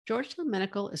Georgetown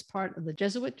Medical is part of the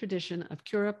Jesuit tradition of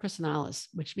cura personalis,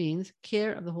 which means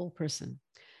care of the whole person.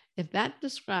 If that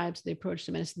describes the approach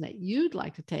to medicine that you'd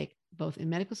like to take, both in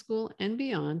medical school and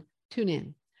beyond, tune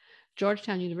in.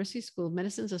 Georgetown University School of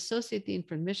Medicine's Associate Dean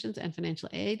for Admissions and Financial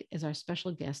Aid is our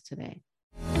special guest today.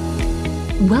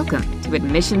 Welcome to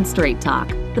Admission Straight Talk,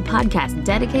 the podcast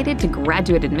dedicated to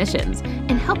graduate admissions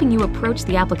and helping you approach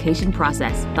the application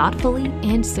process thoughtfully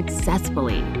and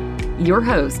successfully. Your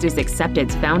host is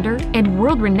Accepted's founder and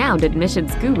world-renowned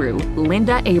admissions guru,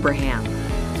 Linda Abraham.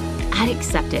 At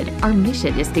Accepted, our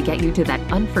mission is to get you to that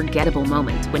unforgettable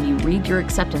moment when you read your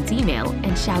acceptance email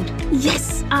and shout,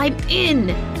 "Yes, I'm in!"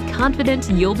 Confident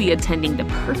you'll be attending the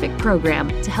perfect program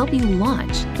to help you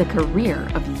launch the career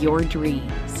of your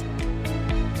dreams.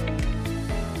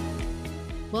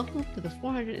 Welcome to the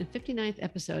 459th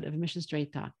episode of Admission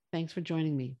Straight Talk. Thanks for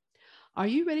joining me. Are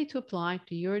you ready to apply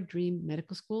to your dream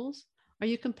medical schools? Are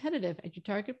you competitive at your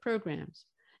target programs?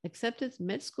 Accepted's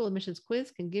Med School Admissions Quiz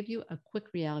can give you a quick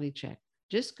reality check.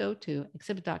 Just go to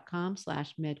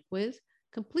accepted.com/medquiz,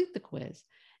 complete the quiz,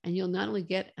 and you'll not only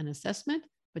get an assessment,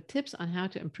 but tips on how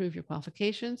to improve your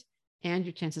qualifications and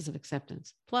your chances of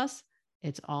acceptance. Plus,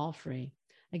 it's all free.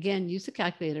 Again, use the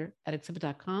calculator at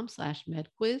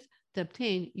accepted.com/medquiz to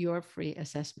obtain your free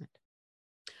assessment.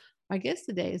 Our guest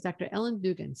today is Dr. Ellen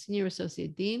Dugan, Senior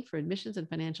Associate Dean for Admissions and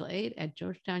Financial Aid at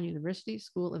Georgetown University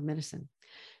School of Medicine.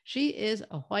 She is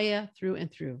a Hoya through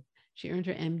and through. She earned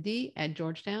her MD at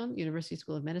Georgetown University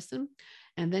School of Medicine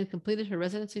and then completed her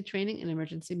residency training in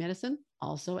emergency medicine,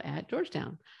 also at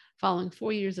Georgetown. Following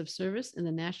 4 years of service in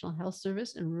the National Health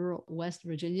Service in rural West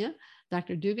Virginia,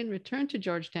 Dr. Dugan returned to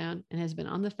Georgetown and has been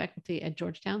on the faculty at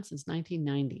Georgetown since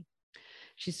 1990.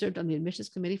 She served on the admissions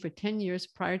committee for 10 years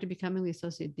prior to becoming the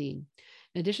associate dean.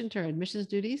 In addition to her admissions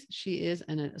duties, she is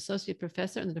an associate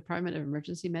professor in the Department of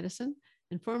Emergency Medicine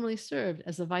and formerly served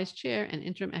as the vice chair and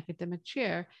interim academic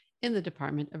chair in the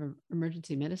Department of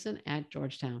Emergency Medicine at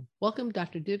Georgetown. Welcome,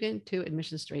 Dr. Dugan, to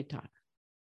Admission Straight Talk.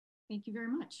 Thank you very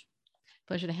much.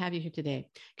 Pleasure to have you here today.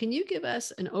 Can you give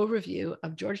us an overview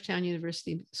of Georgetown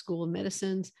University School of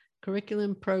Medicine's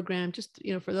curriculum program, just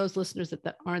for those listeners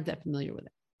that aren't that familiar with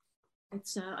it?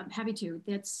 I'm happy to.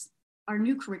 That's our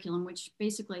new curriculum, which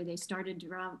basically they started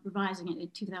revising it in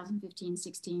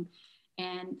 2015-16,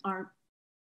 and our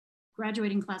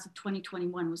graduating class of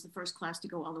 2021 was the first class to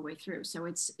go all the way through. So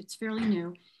it's fairly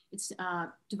new. It's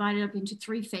divided up into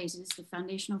 3 phases. The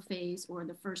foundational phase, or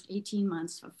the first 18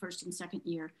 months of first and second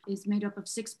year, is made up of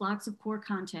 6 blocks of core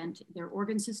content. They're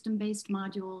organ system-based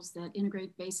modules that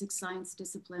integrate basic science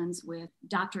disciplines with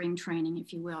doctoring training,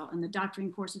 if you will. And the doctoring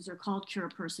courses are called Cura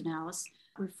Personalis,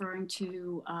 referring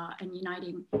to and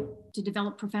uniting to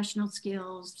develop professional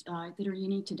skills that are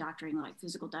unique to doctoring, like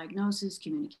physical diagnosis,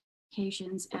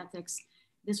 communications, ethics.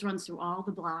 This runs through all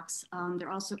the blocks. There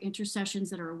are also intersessions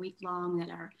that are a week long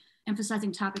that are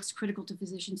emphasizing topics critical to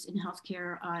physicians in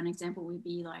healthcare. An example would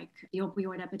be like the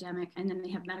opioid epidemic, and then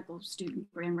they have medical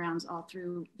student grand rounds all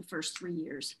through the first 3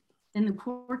 years. Then the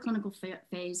core clinical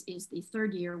phase is the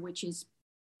 3rd year, which is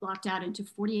blocked out into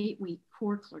 48-week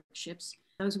core clerkships.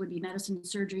 Those would be medicine,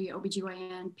 surgery,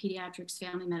 OBGYN, pediatrics,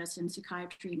 family medicine,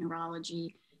 psychiatry,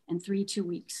 neurology, and 3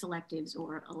 2-week selectives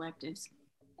or electives.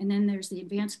 And then there's the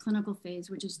advanced clinical phase,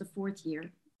 which is the 4th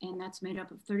year, and that's made up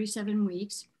of 37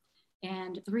 weeks.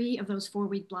 And 3 of those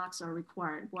 4-week blocks are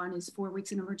required. One is 4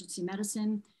 weeks in emergency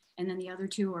medicine, and then the other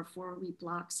 2 are 4-week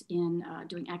blocks in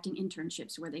doing acting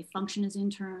internships, where they function as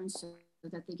interns so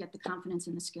that they get the confidence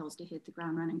and the skills to hit the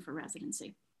ground running for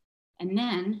residency. And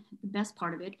then the best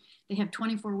part of it, they have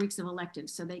 24 weeks of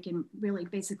electives, so they can really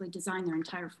basically design their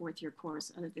entire 4th year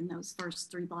course other than those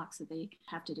first 3 blocks that they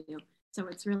have to do. So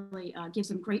it's really gives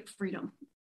them great freedom.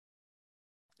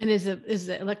 And is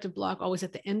the elective block always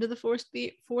at the end of the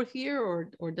 4th year,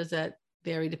 or does that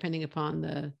vary depending upon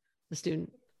the student?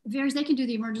 It varies. They can do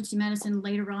the emergency medicine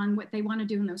later on. What they want to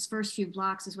do in those first few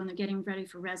blocks is when they're getting ready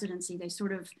for residency, they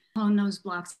sort of hone those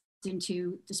blocks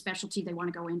into the specialty they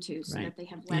want to go into, so that they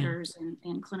have letters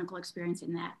and clinical experience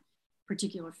in that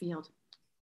particular field.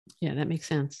 Yeah, that makes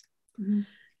sense. Mm-hmm.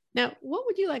 Now, what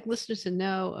would you like listeners to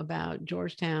know about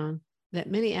Georgetown that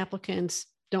many applicants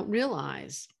don't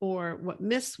realize, or what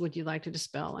myths would you like to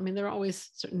dispel? I mean, there are always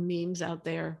certain memes out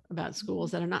there about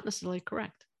schools that are not necessarily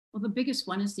correct. Well, the biggest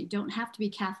one is that you don't have to be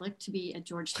Catholic to be at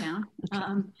Georgetown.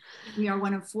 Okay. We are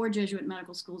one of 4 Jesuit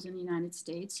medical schools in the United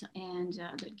States, and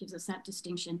that gives us that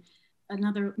distinction.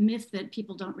 Another myth that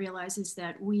people don't realize is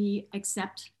that we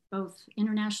accept both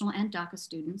international and DACA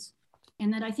students.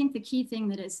 And that I think the key thing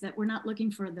that is that we're not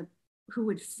looking for who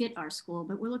would fit our school,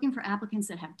 but we're looking for applicants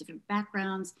that have different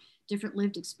backgrounds, different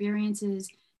lived experiences,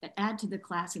 that add to the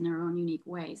class in their own unique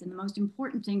ways. And the most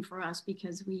important thing for us,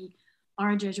 because we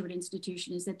are a Jesuit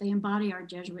institution, is that they embody our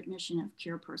Jesuit mission of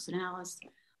cura personalis,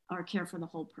 or care for the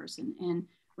whole person. And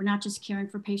we're not just caring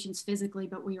for patients physically,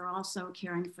 but we are also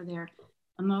caring for their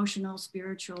emotional,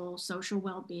 spiritual, social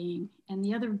well-being. And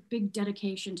the other big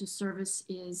dedication to service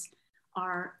is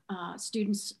our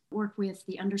students work with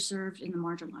the underserved and the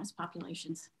marginalized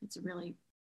populations. It's a really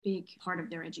big part of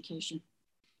their education.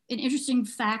 An interesting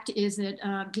fact is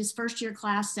that this first year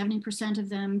class, 70% of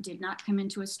them did not come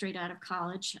into us straight out of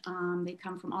college. They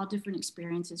come from all different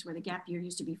experiences where the gap year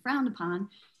used to be frowned upon.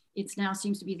 It now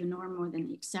seems to be the norm more than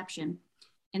the exception.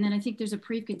 And then I think there's a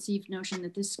preconceived notion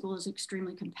that this school is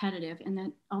extremely competitive, and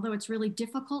that although it's really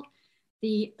difficult,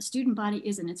 the student body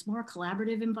isn't. It's more a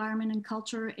collaborative environment and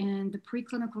culture, and the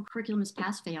preclinical curriculum is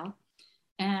pass-fail.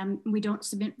 And we don't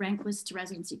submit rank lists to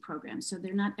residency programs, so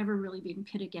they're not ever really being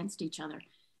pit against each other.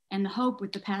 And the hope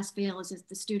with the pass-fail is that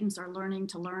the students are learning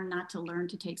to learn, not to learn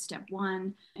to take step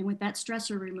one. And with that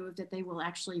stressor removed, that they will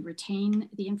actually retain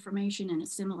the information and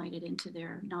assimilate it into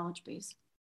their knowledge base.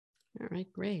 All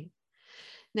right, great.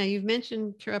 Now, you've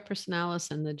mentioned Cura Personalis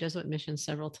and the Jesuit mission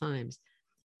several times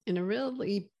in a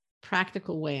really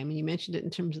practical way. I mean, you mentioned it in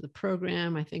terms of the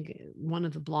program. I think one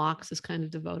of the blocks is kind of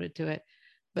devoted to it,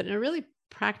 but in a really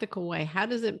practical way, how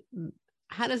does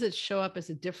it show up as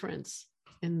a difference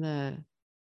in the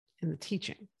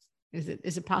teaching? Is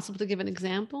it possible to give an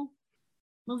example?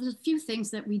 Well, there's a few things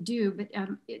that we do, but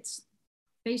it's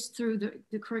based through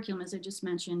the curriculum, as I just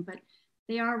mentioned, but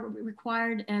they are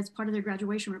required as part of their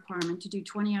graduation requirement to do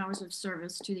 20 hours of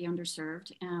service to the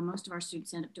underserved. Most of our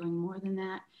students end up doing more than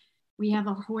that. We have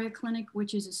a Hoya clinic,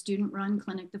 which is a student-run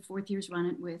clinic. The fourth years run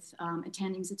it with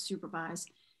attendings that supervise.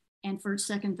 And first,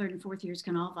 second, third, and fourth years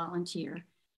can all volunteer.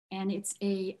 And it's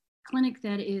a clinic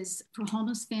that is for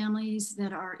homeless families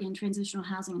that are in transitional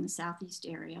housing in the southeast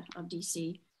area of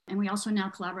DC. And we also now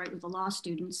collaborate with the law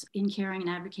students in caring and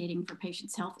advocating for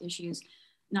patients' health issues,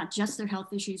 not just their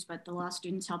health issues, but the law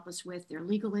students help us with their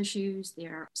legal issues,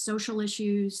 their social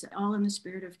issues, all in the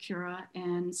spirit of cura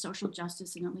and social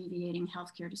justice and alleviating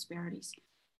healthcare disparities.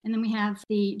 And then we have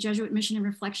the Jesuit Mission and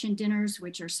Reflection dinners,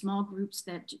 which are small groups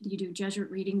that you do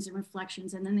Jesuit readings and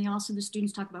reflections. And then the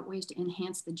students talk about ways to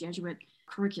enhance the Jesuit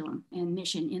curriculum and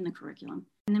mission in the curriculum.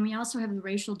 And then we also have the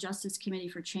Racial Justice Committee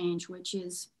for Change, which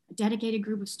is a dedicated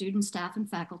group of students, staff, and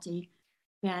faculty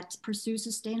that pursue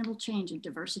sustainable change in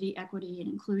diversity, equity,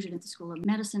 and inclusion at the School of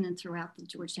Medicine and throughout the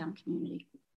Georgetown community,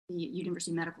 the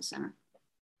University Medical Center.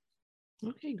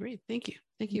 Okay, great. Thank you.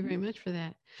 Thank you very much for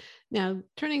that. Now,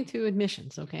 turning to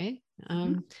admissions, okay?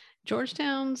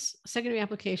 Georgetown's secondary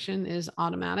application is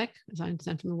automatic, as I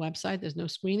understand from the website. There's no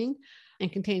screening,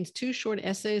 and contains 2 short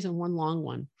essays and 1 long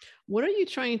one. What are you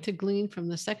trying to glean from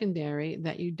the secondary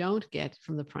that you don't get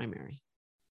from the primary?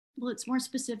 Well, it's more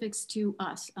specifics to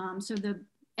us. So the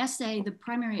essay, the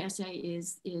primary essay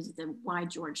is the Why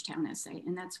Georgetown essay.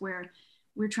 And that's where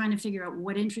we're trying to figure out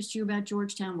what interests you about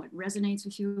Georgetown, what resonates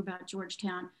with you about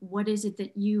Georgetown, what is it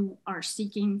that you are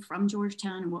seeking from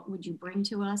Georgetown, and what would you bring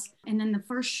to us? And then the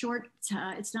first short,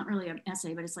 it's not really an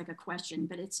essay, but it's like a question,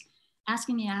 but it's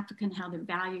asking the applicant how their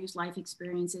values, life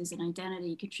experiences, and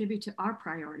identity contribute to our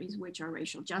priorities, which are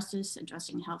racial justice,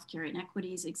 addressing healthcare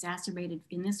inequities, exacerbated,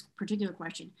 in this particular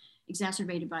question,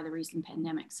 exacerbated by the recent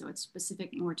pandemic. So it's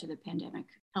specific more to the pandemic,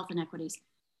 health inequities.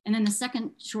 And then the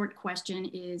second short question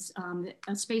is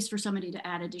a space for somebody to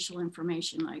add additional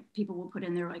information. Like people will put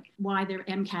in there like why their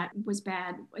MCAT was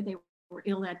bad, they were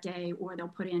ill that day, or they'll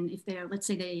put in if they're, let's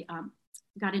say they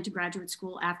got into graduate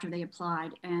school after they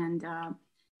applied and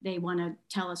they want to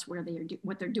tell us where they are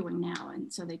what they're doing now.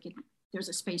 And so there's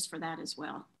a space for that as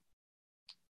well.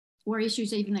 Or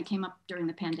issues even that came up during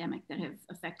the pandemic that have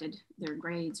affected their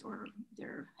grades or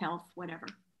their health, whatever.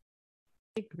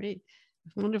 Great.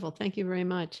 Wonderful. Thank you very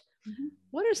much.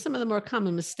 What are some of the more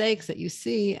common mistakes that you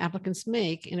see applicants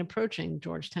make in approaching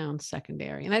Georgetown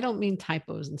secondary? And I don't mean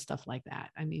typos and stuff like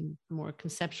that. I mean more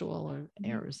conceptual or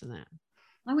errors in that.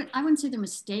 I wouldn't say they're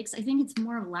mistakes. I think it's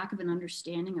more of a lack of an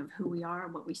understanding of who we are,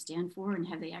 what we stand for, and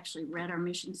have they actually read our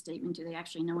mission statement? Do they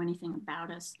actually know anything about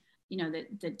us? You know,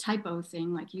 the typo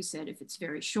thing, like you said, if it's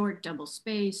very short, double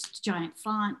spaced, giant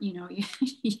font, you know,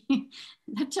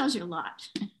 that tells you a lot.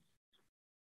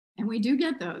 And we do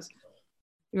get those.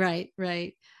 Right,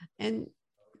 right. And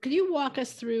could you walk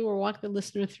us through or walk the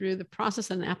listener through the process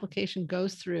that an application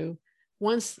goes through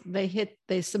once they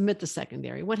submit the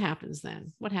secondary? What happens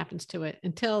then? What happens to it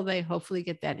until they hopefully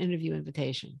get that interview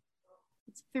invitation?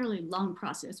 It's a fairly long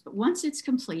process, but once it's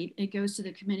complete, it goes to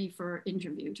the committee for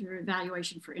interview, to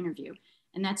evaluation for interview.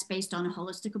 And that's based on a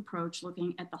holistic approach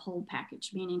looking at the whole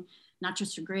package, meaning not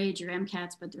just your grades, your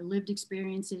MCATs, but their lived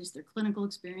experiences, their clinical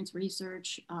experience,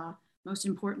 research, most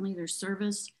importantly, their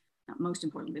service, not most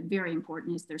importantly, but very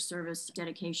important is their service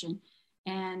dedication,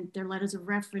 and their letters of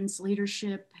reference,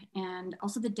 leadership, and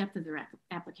also the depth of their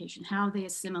application, how they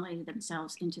assimilated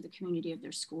themselves into the community of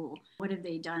their school. What have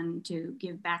they done to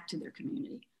give back to their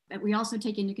community? But we also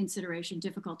take into consideration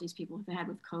difficulties people have had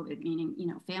with COVID, meaning,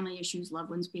 family issues,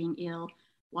 loved ones being ill,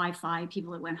 Wi-Fi,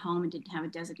 people that went home and didn't have a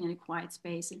designated quiet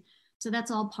space. And so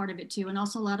that's all part of it too. And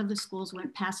also a lot of the schools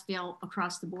went pass fail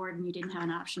across the board, and you didn't have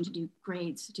an option to do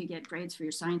grades, to get grades for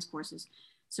your science courses.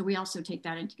 So we also take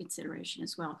that into consideration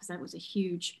as well, because that was a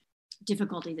huge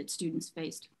difficulty that students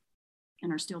faced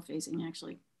and are still facing,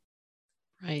 actually.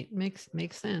 Right. Makes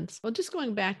sense. Well, just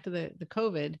going back to the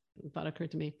COVID, thought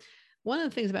occurred to me. One of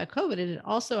the things about COVID, it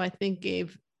also, I think,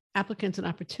 gave applicants an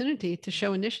opportunity to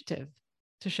show initiative,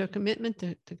 to show commitment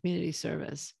to community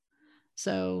service.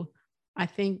 So I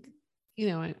think,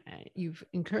 you've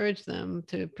encouraged them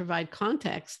to provide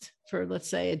context for, let's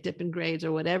say, a dip in grades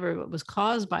or whatever was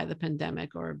caused by the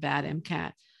pandemic or a bad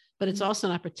MCAT. But it's also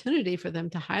an opportunity for them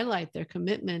to highlight their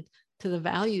commitment to the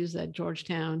values that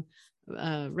Georgetown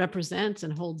represents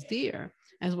and holds dear,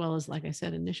 as well as, like I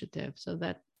said, initiative. So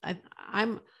that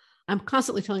I'm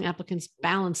constantly telling applicants,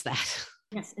 balance that.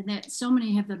 Yes, and that so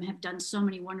many of them have done so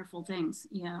many wonderful things.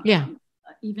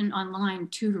 Even online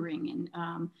tutoring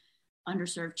and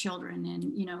underserved children,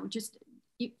 and just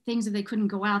things that they couldn't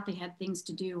go out, they had things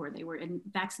to do, or they were in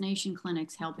vaccination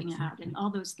clinics helping out, and all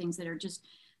those things that are just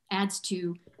adds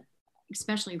to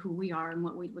especially who we are and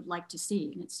what we would like to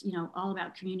see. And it's all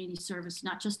about community service,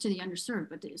 not just to the underserved,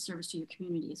 but the service to your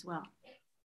community as well.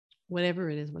 Whatever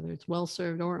it is, whether it's well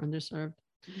served or underserved.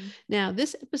 Mm-hmm. Now,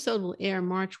 this episode will air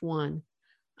March 1.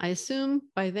 I assume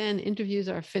by then interviews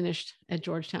are finished at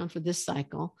Georgetown for this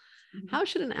cycle. Mm-hmm. How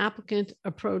should an applicant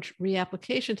approach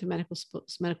reapplication to medical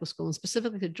school, and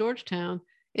specifically to Georgetown,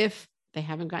 if they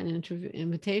haven't gotten an interview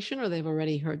invitation or they've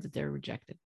already heard that they're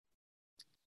rejected?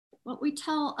 What we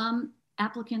tell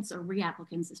applicants or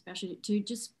reapplicants, especially, to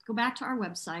just go back to our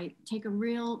website, take a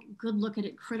real good look at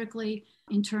it critically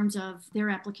in terms of their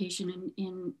application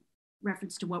in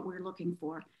reference to what we're looking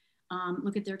for.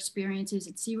 Look at their experiences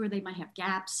and see where they might have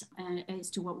gaps as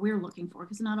to what we're looking for,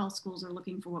 because not all schools are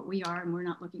looking for what we are, and we're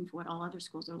not looking for what all other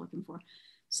schools are looking for.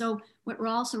 So what we're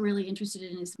also really interested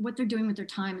in is what they're doing with their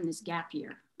time in this gap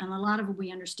year. And a lot of them,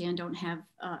 we understand, don't have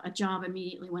a job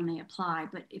immediately when they apply,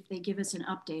 but if they give us an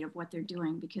update of what they're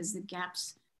doing, because the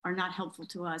gaps are not helpful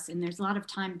to us. And there's a lot of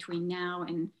time between now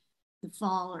and the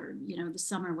fall or, the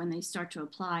summer when they start to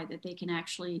apply, that they can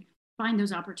actually find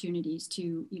those opportunities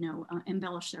to,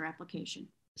 embellish their application.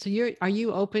 So are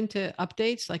you open to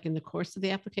updates like in the course of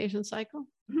the application cycle?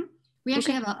 Mm-hmm. We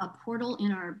actually have a portal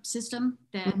in our system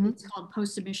that mm-hmm. it's called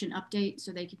post-submission update.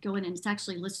 So they could go in, and it's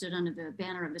actually listed under the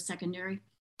banner of the secondary.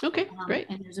 Okay, great.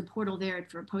 And there's a portal there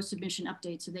for a post-submission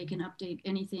update, so they can update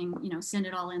anything, send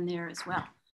it all in there as well.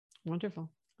 Wonderful.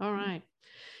 All right.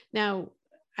 Now,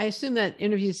 I assume that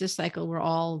interviews this cycle were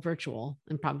all virtual,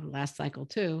 and probably last cycle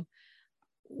too.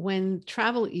 When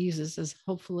travel eases, as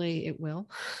hopefully it will,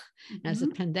 mm-hmm. as the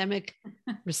pandemic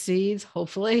recedes,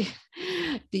 hopefully,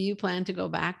 do you plan to go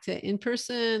back to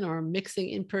in-person or mixing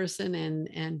in-person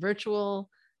and virtual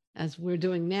as we're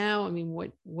doing now? I mean,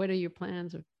 what are your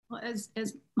plans? Well, as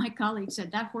my colleague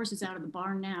said, that horse is out of the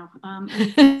barn now.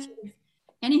 If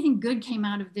anything good came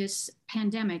out of this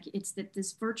pandemic, it's that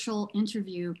this virtual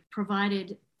interview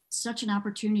provided such an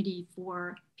opportunity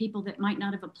for people that might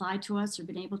not have applied to us or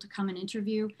been able to come and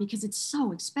interview, because it's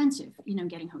so expensive,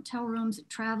 getting hotel rooms and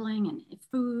traveling and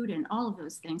food and all of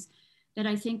those things, that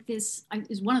I think this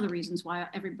is one of the reasons why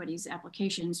everybody's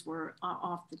applications were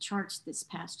off the charts this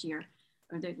past year,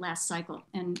 or the last cycle,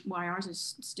 and why ours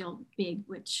is still big,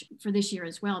 which for this year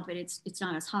as well, but it's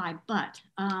not as high. But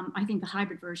I think the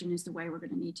hybrid version is the way we're going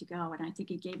to need to go. And I think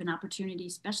it gave an opportunity,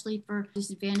 especially for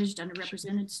disadvantaged,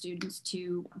 underrepresented students,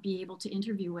 to be able to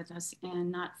interview with us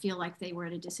and not feel like they were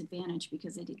at a disadvantage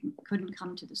because they couldn't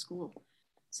come to the school.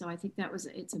 So I think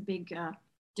it's a big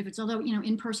difference. Although,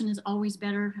 in person is always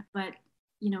better, but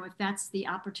if that's the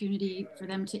opportunity for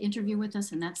them to interview with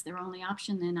us and that's their only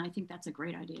option, then I think that's a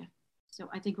great idea. So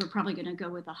I think we're probably going to go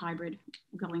with a hybrid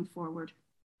going forward.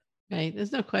 Right.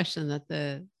 There's no question that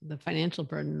the financial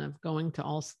burden of going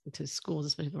to schools,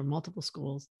 especially for multiple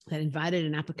schools that invited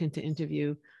an applicant to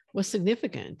interview, was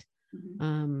significant.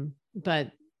 Mm-hmm.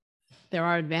 But there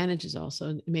are advantages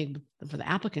also made for the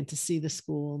applicant to see the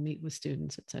school, meet with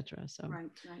students, et cetera. So right.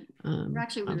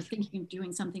 We were thinking of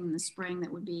doing something in the spring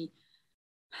that would be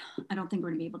I don't think we're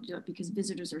going to be able to do it because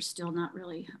visitors are still not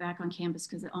really back on campus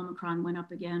because the Omicron went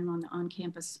up again on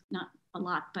campus, not a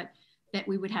lot, but that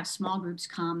we would have small groups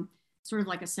come, sort of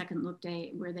like a second look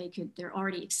day where they're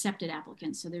already accepted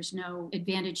applicants. So there's no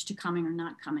advantage to coming or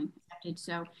not coming.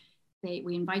 So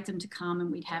we invite them to come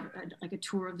and we'd have like a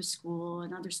tour of the school,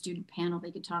 another student panel.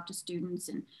 They could talk to students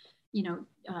and,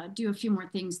 do a few more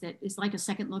things that is like a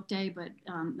second look day, but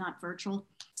not virtual.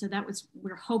 So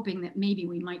we're hoping that maybe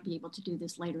we might be able to do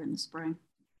this later in the spring.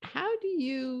 How do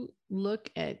you look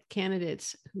at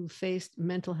candidates who faced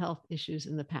mental health issues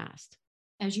in the past?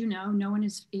 As you know, no one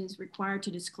is required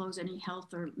to disclose any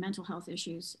health or mental health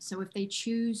issues. So if they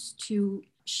choose to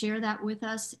share that with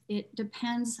us, it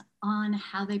depends on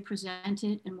how they present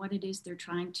it and what it is they're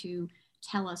trying to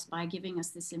tell us by giving us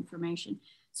this information.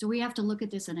 So we have to look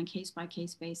at this on a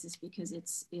case-by-case basis because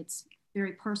it's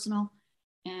very personal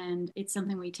and it's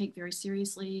something we take very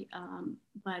seriously.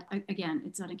 But again,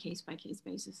 it's on a case-by-case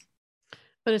basis.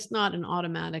 But it's not an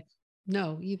automatic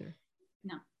no either.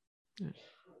 No. Right.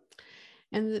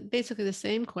 And basically the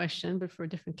same question, but for a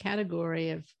different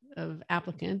category of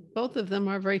applicant. Both of them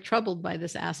are very troubled by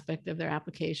this aspect of their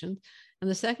application. And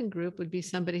the second group would be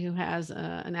somebody who has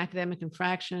an academic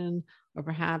infraction or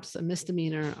perhaps a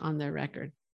misdemeanor on their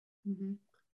record. Mm-hmm.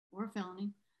 Or a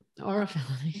felony. Or a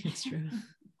felony, it's true.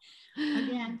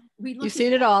 Again, you've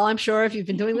seen it all. I'm sure if you've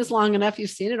been doing this long enough,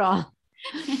 you've seen it all.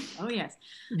 Oh, yes.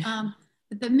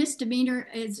 But the misdemeanor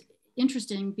is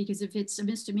interesting because if it's a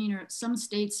misdemeanor, some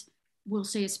states will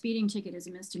say a speeding ticket is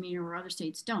a misdemeanor or other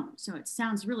states don't. So it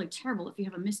sounds really terrible if you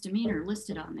have a misdemeanor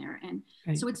listed on there. And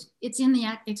right. So it's in the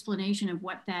explanation of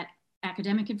what that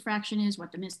academic infraction is,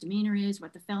 what the misdemeanor is,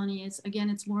 what the felony is.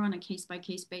 Again, it's more on a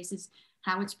case-by-case basis,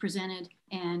 how it's presented.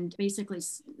 And basically,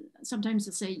 sometimes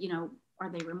they'll say, are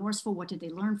they remorseful? What did they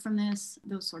learn from this?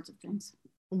 Those sorts of things.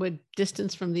 Would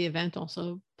distance from the event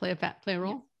also play a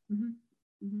role? Yeah. Mm-hmm.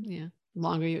 Mm-hmm. Yeah.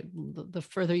 The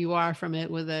further you are from it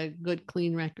with a good,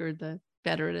 clean record, the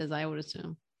better it is, I would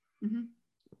assume.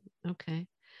 Mm-hmm. Okay.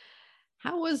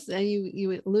 How was,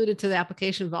 you alluded to the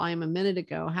application volume a minute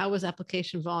ago. How was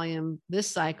application volume this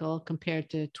cycle compared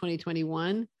to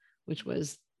 2021, which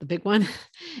was the big one,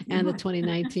 and the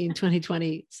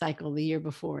 2019-2020 cycle the year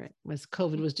before it?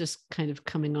 COVID was just kind of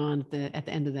coming on at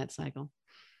the end of that cycle.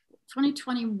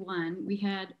 2021, we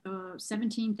had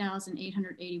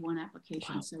 17,881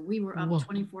 applications. Wow. So we were up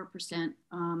 24%,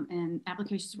 and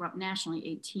applications were up nationally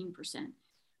 18%.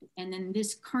 And then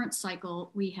this current cycle,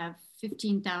 we have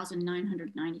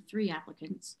 15,993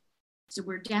 applicants. So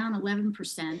we're down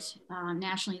 11%.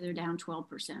 Nationally, they're down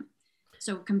 12%.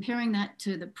 So comparing that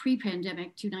to the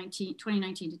pre-pandemic 2019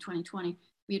 to 2020,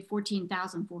 we had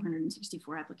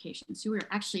 14,464 applications. So we're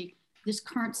actually, this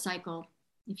current cycle,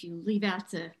 if you leave out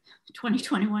the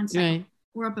 2021 cycle, right,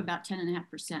 we're up about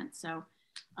 10.5%. So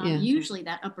usually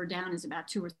that up or down is about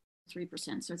 2 or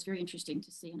 3%. So it's very interesting to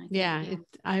see. And I think,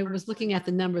 I was looking at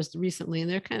the numbers recently and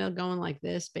they're kind of going like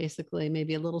this, basically,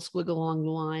 maybe a little squiggle along the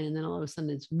line. And then all of a sudden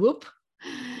it's whoop.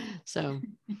 So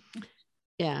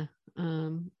yeah.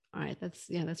 All right.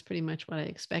 That's pretty much what I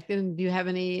expected. And do you have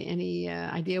any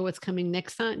idea what's coming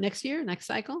next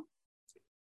cycle?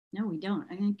 No, we don't.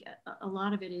 I think a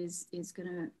lot of it is going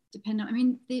to depend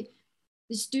on, the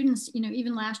students,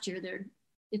 even last year,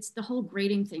 it's the whole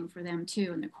grading thing for them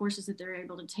too. And the courses that they're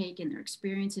able to take and their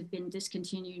experience have been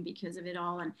discontinued because of it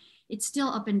all. And it's still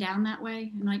up and down that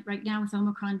way. And like right now with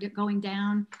Omicron going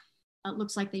down, it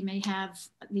looks like they may have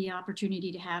the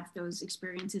opportunity to have those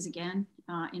experiences again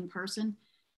in person.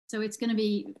 So it's going to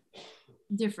be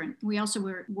different. We also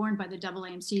were warned by the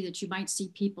AAMC that you might see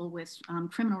people with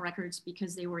criminal records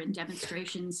because they were in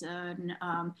demonstrations and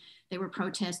they were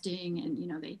protesting, and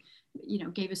they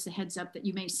gave us the heads up that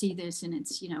you may see this, and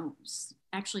it's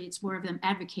actually it's more of them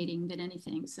advocating than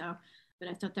anything. So, but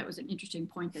I thought that was an interesting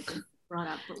point that they brought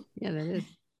up. Yeah, that is.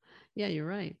 Yeah, you're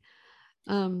right.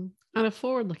 On a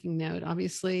forward-looking note,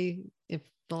 obviously, if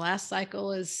the last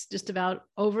cycle is just about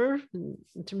over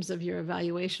in terms of your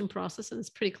evaluation process, and it's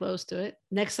pretty close to it,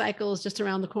 next cycle is just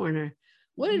around the corner.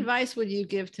 What advice would you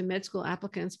give to med school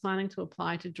applicants planning to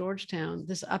apply to Georgetown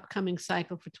this upcoming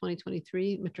cycle for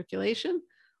 2023 matriculation,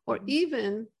 or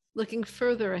even looking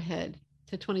further ahead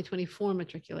to 2024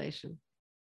 matriculation?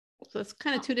 So it's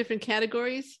kind of two different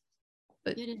categories,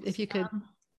 but if you could.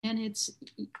 And it's,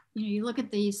 you look at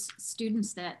these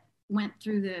students that went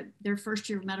through their first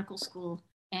year of medical school,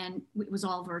 and it was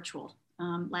all virtual.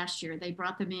 Last year, they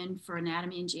brought them in for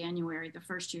anatomy in January, the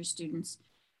first year students.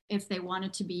 If they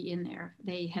wanted to be in there,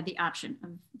 they had the option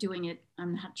of doing it.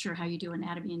 I'm not sure how you do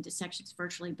anatomy and dissections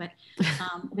virtually, but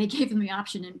they gave them the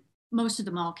option, and most of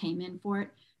them all came in for it.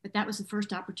 but that was the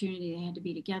first opportunity they had to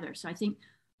be together. So I think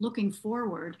looking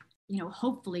forward,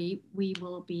 hopefully we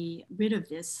will be rid of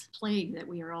this plague that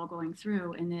we are all going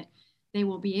through, and that they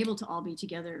will be able to all be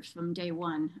together from day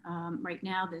one. Right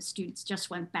now, the students just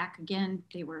went back again.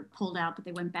 They were pulled out, but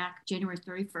they went back January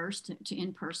 31st to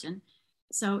in person.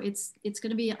 So it's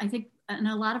going to be, I think, and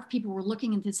a lot of people were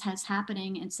looking at this as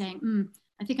happening and saying,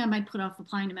 I think I might put off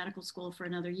applying to medical school for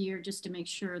another year just to make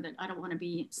sure that I don't want to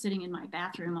be sitting in my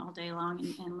bathroom all day long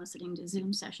and listening to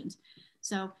Zoom sessions.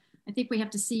 So I think we have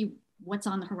to see what's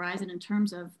on the horizon in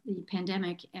terms of the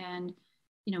pandemic and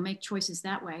make choices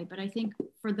that way. But I think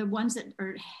for the ones that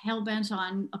are hell-bent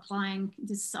on applying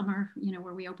this summer,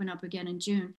 where we open up again in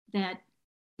June, that,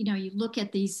 you look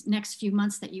at these next few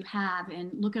months that you have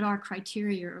and look at our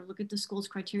criteria or look at the school's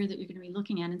criteria that you're going to be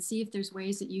looking at and see if there's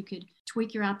ways that you could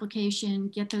tweak your application,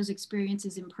 get those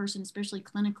experiences in person, especially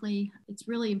clinically. It's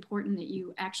really important that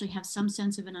you actually have some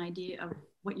sense of an idea of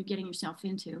what you're getting yourself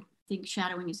into. I think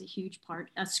shadowing is a huge part.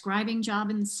 A scribing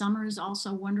job in the summer is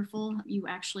also wonderful. You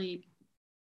actually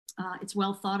it's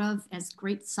well thought of as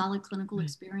great, solid clinical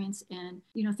experience, and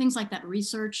things like that,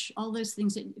 research, all those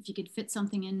things that if you could fit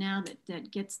something in now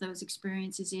that gets those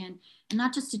experiences in, and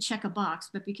not just to check a box,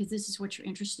 but because this is what you're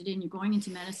interested in. You're going into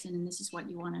medicine, and this is what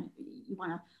you want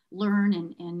to learn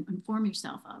and inform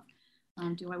yourself of.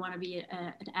 Do I want to be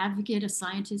an advocate, a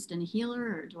scientist, and a healer,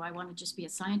 or do I want to just be a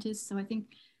scientist? So I think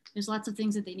there's lots of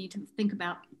things that they need to think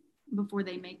about before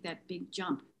they make that big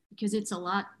jump, because it's a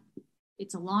lot.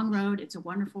 It's a long road. It's a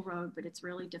wonderful road, but it's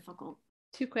really difficult.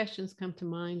 Two questions come to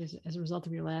mind as a result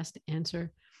of your last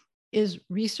answer. Is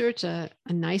research a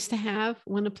nice to have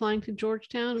when applying to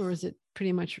Georgetown, or is it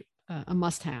pretty much a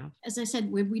must have? As I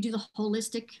said, we do the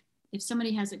holistic. If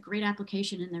somebody has a great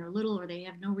application and they're little, or they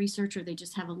have no research, or they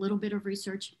just have a little bit of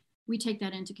research, we take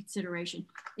that into consideration.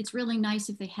 It's really nice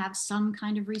if they have some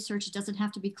kind of research. It doesn't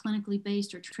have to be clinically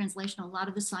based or translational. A lot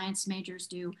of the science majors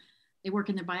do. They work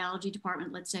in their biology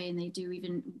department, let's say, and they do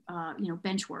even,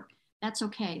 bench work. That's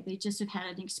okay. They just have had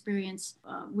an experience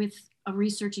with a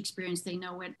research experience. They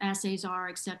know what assays are,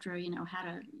 et cetera, how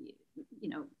to,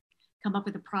 come up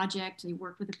with a project. They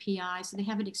work with a PI, so they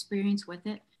have an experience with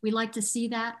it. We like to see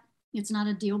that. It's not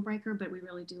a deal breaker, but we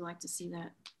really do like to see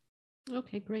that.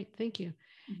 Okay, great. Thank you.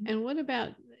 Mm-hmm. And what about,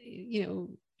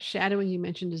 shadowing you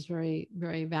mentioned is very,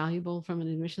 very valuable from an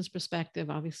admissions perspective.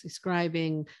 Obviously,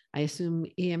 scribing, I assume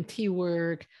EMT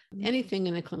work, anything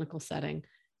in a clinical setting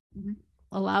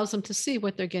allows them to see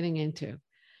what they're getting into.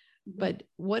 Mm-hmm. But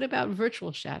what about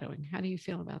virtual shadowing? How do you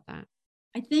feel about that?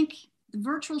 I think the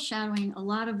virtual shadowing, a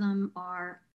lot of them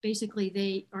are basically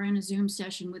they are in a Zoom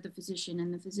session with a physician,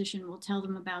 and the physician will tell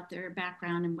them about their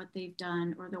background and what they've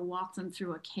done, or they'll walk them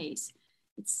through a case.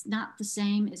 It's not the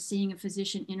same as seeing a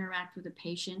physician interact with a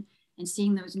patient and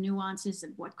seeing those nuances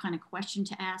of what kind of question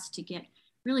to ask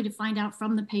to find out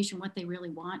from the patient what they really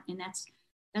want. And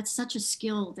that's such a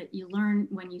skill that you learn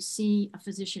when you see a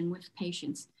physician with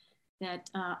patients, that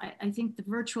I think the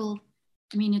virtual,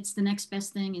 it's the next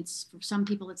best thing. It's for some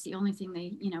people, it's the only thing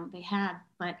they have,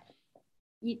 but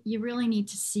you really need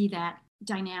to see that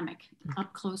dynamic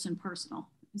up close and personal,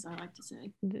 as I like to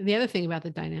say. The other thing about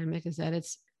the dynamic is that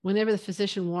it's whenever the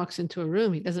physician walks into a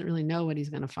room, he doesn't really know what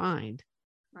he's going to find.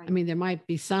 Right. There might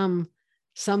be some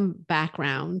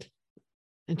background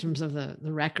in terms of the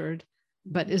record,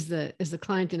 but is the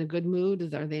client in a good mood? Is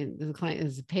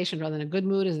the patient rather in a good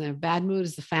mood? Is there a bad mood?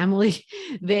 Is the family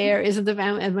there? Isn't the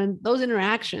family? And when those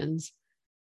interactions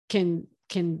can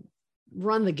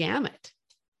run the gamut.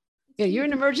 You're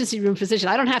an emergency room physician.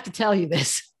 I don't have to tell you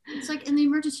this. It's like in the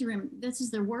emergency room, this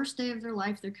is their worst day of their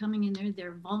life. They're coming in there,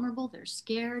 they're vulnerable, they're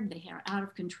scared, they are out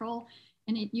of control.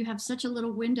 And you have such a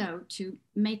little window to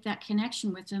make that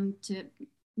connection with them, to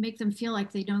make them feel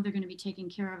like they know they're going to be taken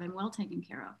care of and well taken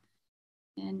care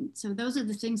of. And so those are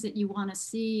the things that you want to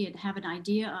see and have an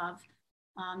idea of.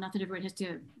 Not that everybody has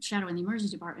to shadow in the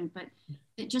emergency department, but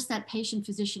just that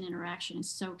patient-physician interaction is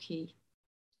so key.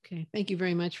 Okay, thank you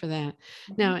very much for that.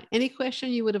 Now, any question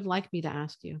you would have liked me to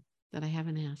ask you that I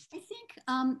haven't asked? I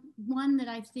think one that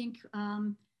I think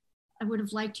I would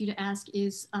have liked you to ask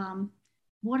is,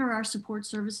 what are our support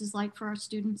services like for our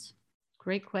students?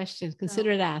 Great question.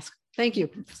 Consider it asked. Thank you.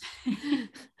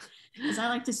 As I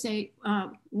like to say,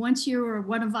 once you are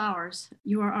one of ours,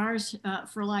 you are ours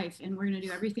for life. And we're going to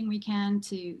do everything we can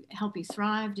to help you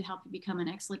thrive, to help you become an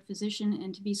excellent physician,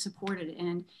 and to be supported.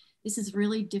 And this is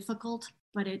really difficult,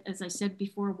 but as I said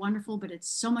before, wonderful, but it's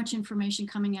so much information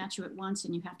coming at you at once,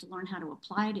 and you have to learn how to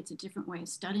apply it. It's a different way of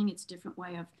studying. It's a different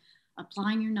way of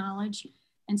applying your knowledge.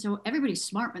 And so everybody's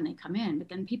smart when they come in, but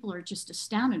then people are just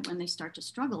astounded when they start to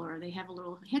struggle or they have a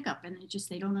little hiccup and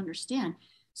they don't understand.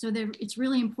 So it's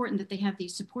really important that they have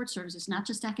these support services, not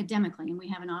just academically. And we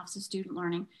have an Office of Student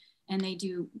Learning, and they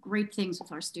do great things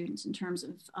with our students in terms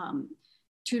of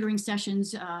tutoring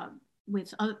sessions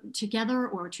with together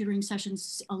or tutoring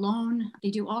sessions alone. They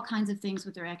do all kinds of things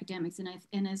with their academics.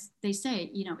 And as they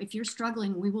say, you know, if you're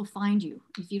struggling, we will find you.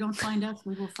 If you don't find us,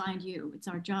 we will find you. It's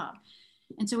our job.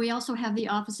 And so we also have the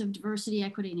Office of Diversity,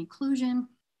 Equity, and Inclusion,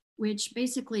 which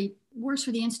basically works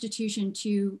for the institution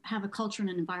to have a culture and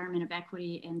an environment of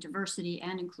equity and diversity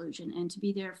and inclusion, and to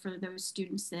be there for those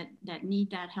students that need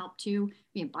that help too.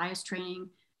 We have bias training.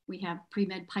 We have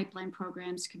pre-med pipeline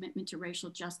programs, commitment to racial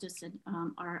justice, and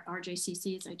our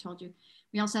RJCC, as I told you.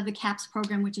 We also have the CAPS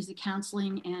program, which is the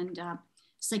counseling and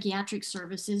psychiatric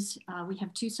services. We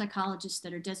have 2 psychologists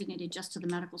that are designated just to the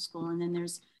medical school, and then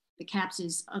there's the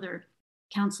CAPS' other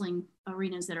counseling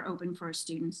arenas that are open for our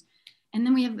students. And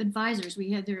then we have advisors.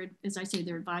 We have as I say,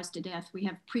 they're advised to death. We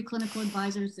have preclinical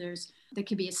advisors. That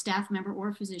could be a staff member or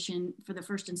a physician for the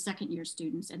first and second year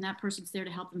students. And that person's there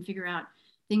to help them figure out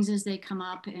things as they come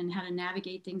up and how to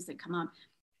navigate things that come up.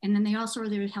 And then they also are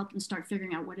there to help them start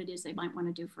figuring out what it is they might want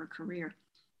to do for a career.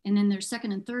 And then their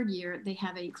second and third year, they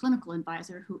have a clinical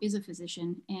advisor who is a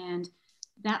physician. And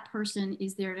that person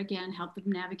is there to, again, help them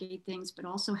navigate things, but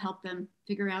also help them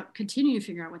continue to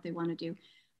figure out what they want to do.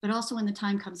 But also when the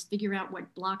time comes, figure out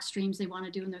what block streams they want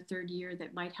to do in their third year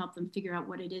that might help them figure out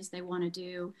what it is they want to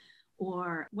do,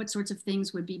 or what sorts of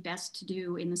things would be best to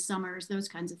do in the summers, those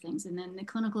kinds of things. And then the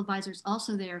clinical advisor is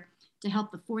also there to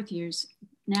help the fourth years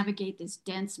navigate this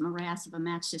dense morass of a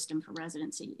match system for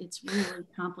residency. It's really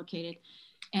complicated.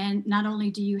 And not only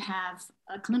do you have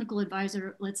a clinical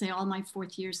advisor, let's say all my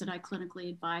fourth years that I clinically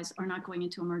advise are not going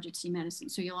into emergency medicine.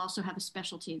 So you'll also have a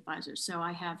specialty advisor. So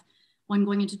I have one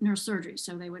going into neurosurgery.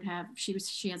 So they would have,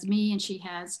 she has me and she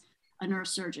has a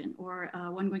neurosurgeon, or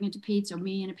one going into peds, so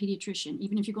me and a pediatrician.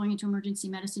 Even if you're going into emergency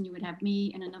medicine, you would have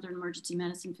me and another emergency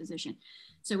medicine physician.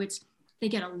 So they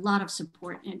get a lot of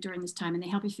support during this time, and they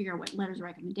help you figure out what letters of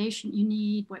recommendation you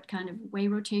need, what kind of way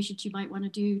rotations you might want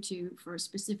to do for a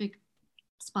specific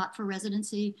spot for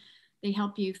residency. They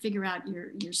help you figure out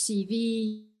your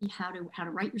CV, how to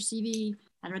write your CV,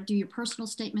 how to do your personal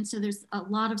statement. So there's a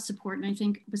lot of support. And I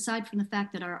think aside from the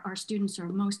fact that our students are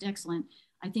most excellent,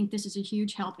 I think this is a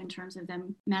huge help in terms of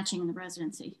them matching in the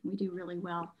residency. We do really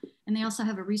well. And they also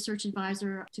have a research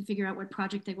advisor to figure out what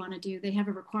project they want to do. They have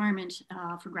a requirement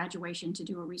for graduation to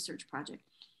do a research project,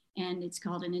 and it's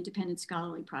called an independent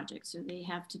scholarly project. So they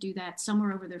have to do that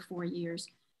somewhere over their 4 years.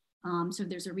 So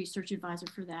there's a research advisor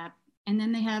for that. And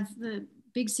then they have the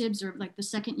big SIBs, or like the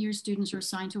second year students are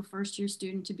assigned to a first year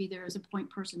student to be there as a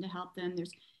point person to help them.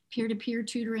 There's peer-to-peer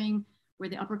tutoring, where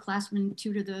the upperclassmen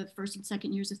tutor the first and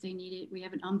second years if they need it. We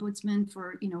have an ombudsman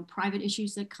for, private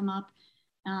issues that come up.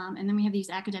 And then we have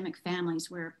these academic families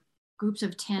where groups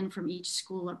of 10 from each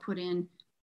school are put in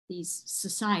these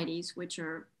societies, which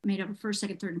are made up of first,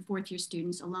 second, third, and fourth year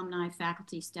students, alumni,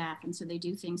 faculty, staff. And so they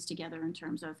do things together in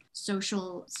terms of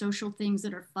social things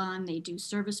that are fun. They do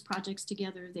service projects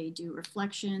together. They do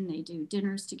reflection. They do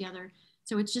dinners together.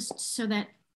 So it's just so that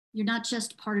you're not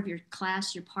just part of your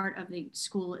class, you're part of the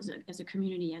school as a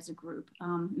community, as a group.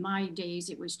 My days,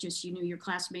 it was just, you knew your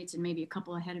classmates and maybe a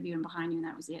couple ahead of you and behind you, and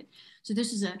that was it. So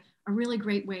this is a really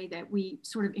great way that we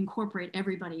sort of incorporate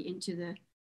everybody into the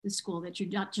school, that you're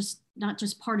not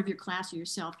just part of your class or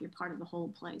yourself, you're part of the whole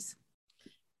place.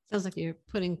 Sounds like you're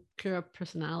putting cura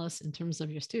personalis in terms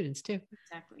of your students too.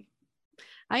 Exactly.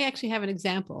 I actually have an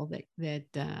example that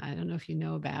I don't know if you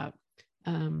know about.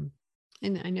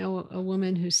 And I know a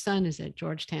woman whose son is at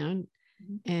Georgetown,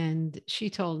 mm-hmm. and she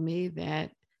told me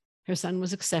that her son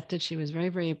was accepted. She was very,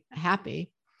 very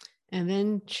happy. And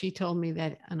then she told me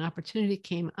that an opportunity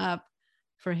came up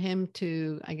for him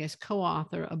to, I guess,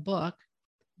 co-author a book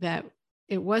that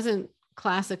it wasn't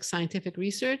classic scientific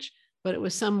research, but it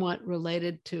was somewhat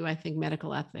related to, I think,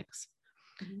 medical ethics.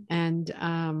 Mm-hmm.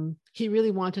 And he really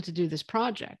wanted to do this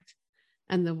project.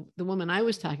 And the woman I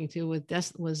was talking to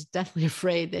was definitely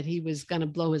afraid that he was going to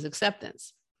blow his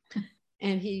acceptance.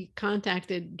 And he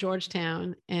contacted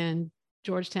Georgetown, and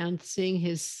Georgetown, seeing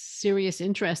his serious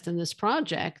interest in this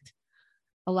project,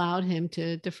 allowed him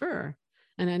to defer.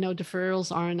 And I know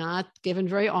deferrals are not given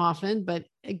very often, but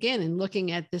again, in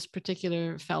looking at this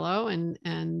particular fellow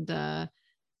and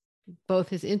both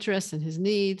his interests and his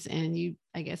needs, and you,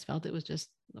 I guess, felt it was just,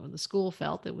 or the school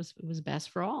felt it was best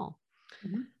for all.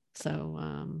 Mm-hmm. So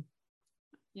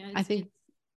I think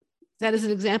that is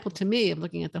an example to me of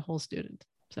looking at the whole student.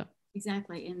 So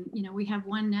exactly. And, we have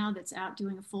one now that's out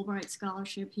doing a Fulbright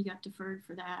scholarship. He got deferred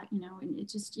for that, and it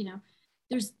just,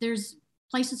 there's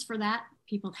places for that,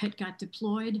 people that got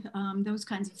deployed, those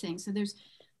kinds of things. So there's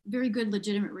very good,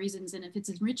 legitimate reasons. And if it's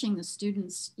enriching the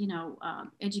students,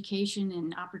 education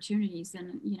and opportunities,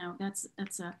 then, that's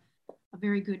a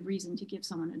very good reason to give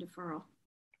someone a deferral.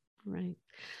 Right.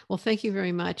 Well, thank you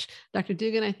very much. Dr.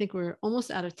 Dugan, I think we're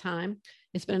almost out of time.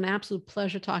 It's been an absolute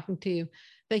pleasure talking to you.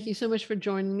 Thank you so much for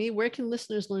joining me. Where can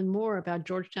listeners learn more about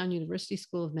Georgetown University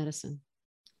School of Medicine?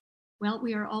 Well,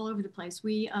 we are all over the place.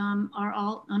 We are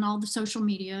all on all the social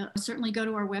media. Certainly go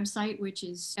to our website, which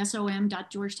is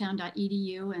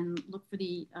som.georgetown.edu, and look for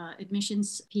the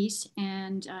admissions piece.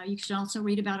 And you can also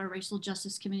read about our Racial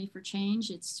Justice Committee for Change.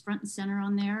 It's front and center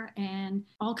on there, and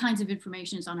all kinds of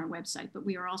information is on our website. But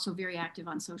we are also very active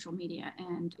on social media,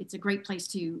 and it's a great place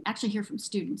to actually hear from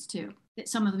students too.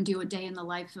 Some of them do a day in the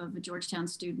life of a Georgetown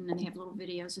student, and they have little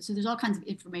videos. So there's all kinds of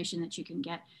information that you can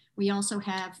get. We also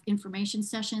have information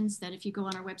sessions that if you go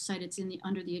on our website, it's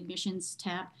under the admissions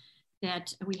tab,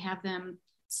 that we have them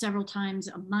several times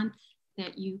a month,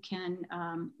 that you can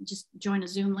just join a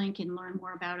Zoom link and learn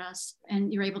more about us.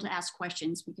 And you're able to ask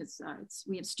questions because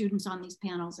we have students on these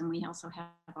panels, and we also have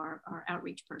our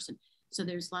outreach person. So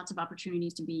there's lots of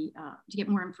opportunities to get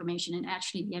more information and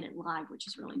actually get it live, which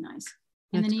is really nice.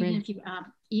 And That's then even great. if you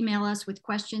email us with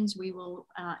questions, we will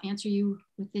answer you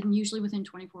usually within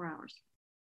 24 hours.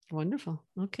 Wonderful.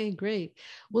 Okay, great.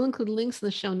 We'll include links in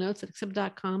the show notes at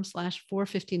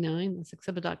accepted.com/459. That's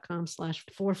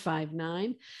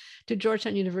accepted.com/459 to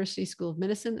Georgetown University School of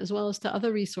Medicine, as well as to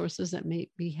other resources that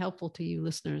may be helpful to you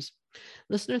listeners.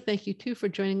 Listener, thank you too for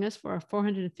joining us for our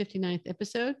 459th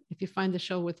episode. If you find the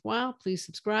show worthwhile, please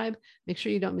subscribe. Make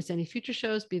sure you don't miss any future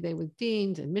shows, be they with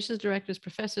deans, admissions directors,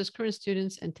 professors, current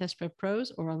students, and test prep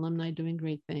pros or alumni doing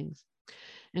great things.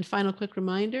 And final quick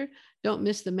reminder, don't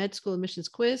miss the med school admissions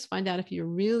quiz. Find out if you're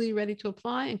really ready to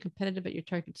apply and competitive at your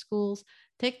target schools.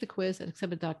 Take the quiz at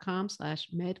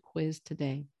accepted.com/medquiz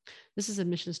today. This is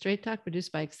Admissions Straight Talk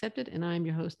produced by Accepted, and I'm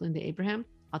your host, Linda Abraham.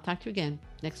 I'll talk to you again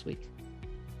next week.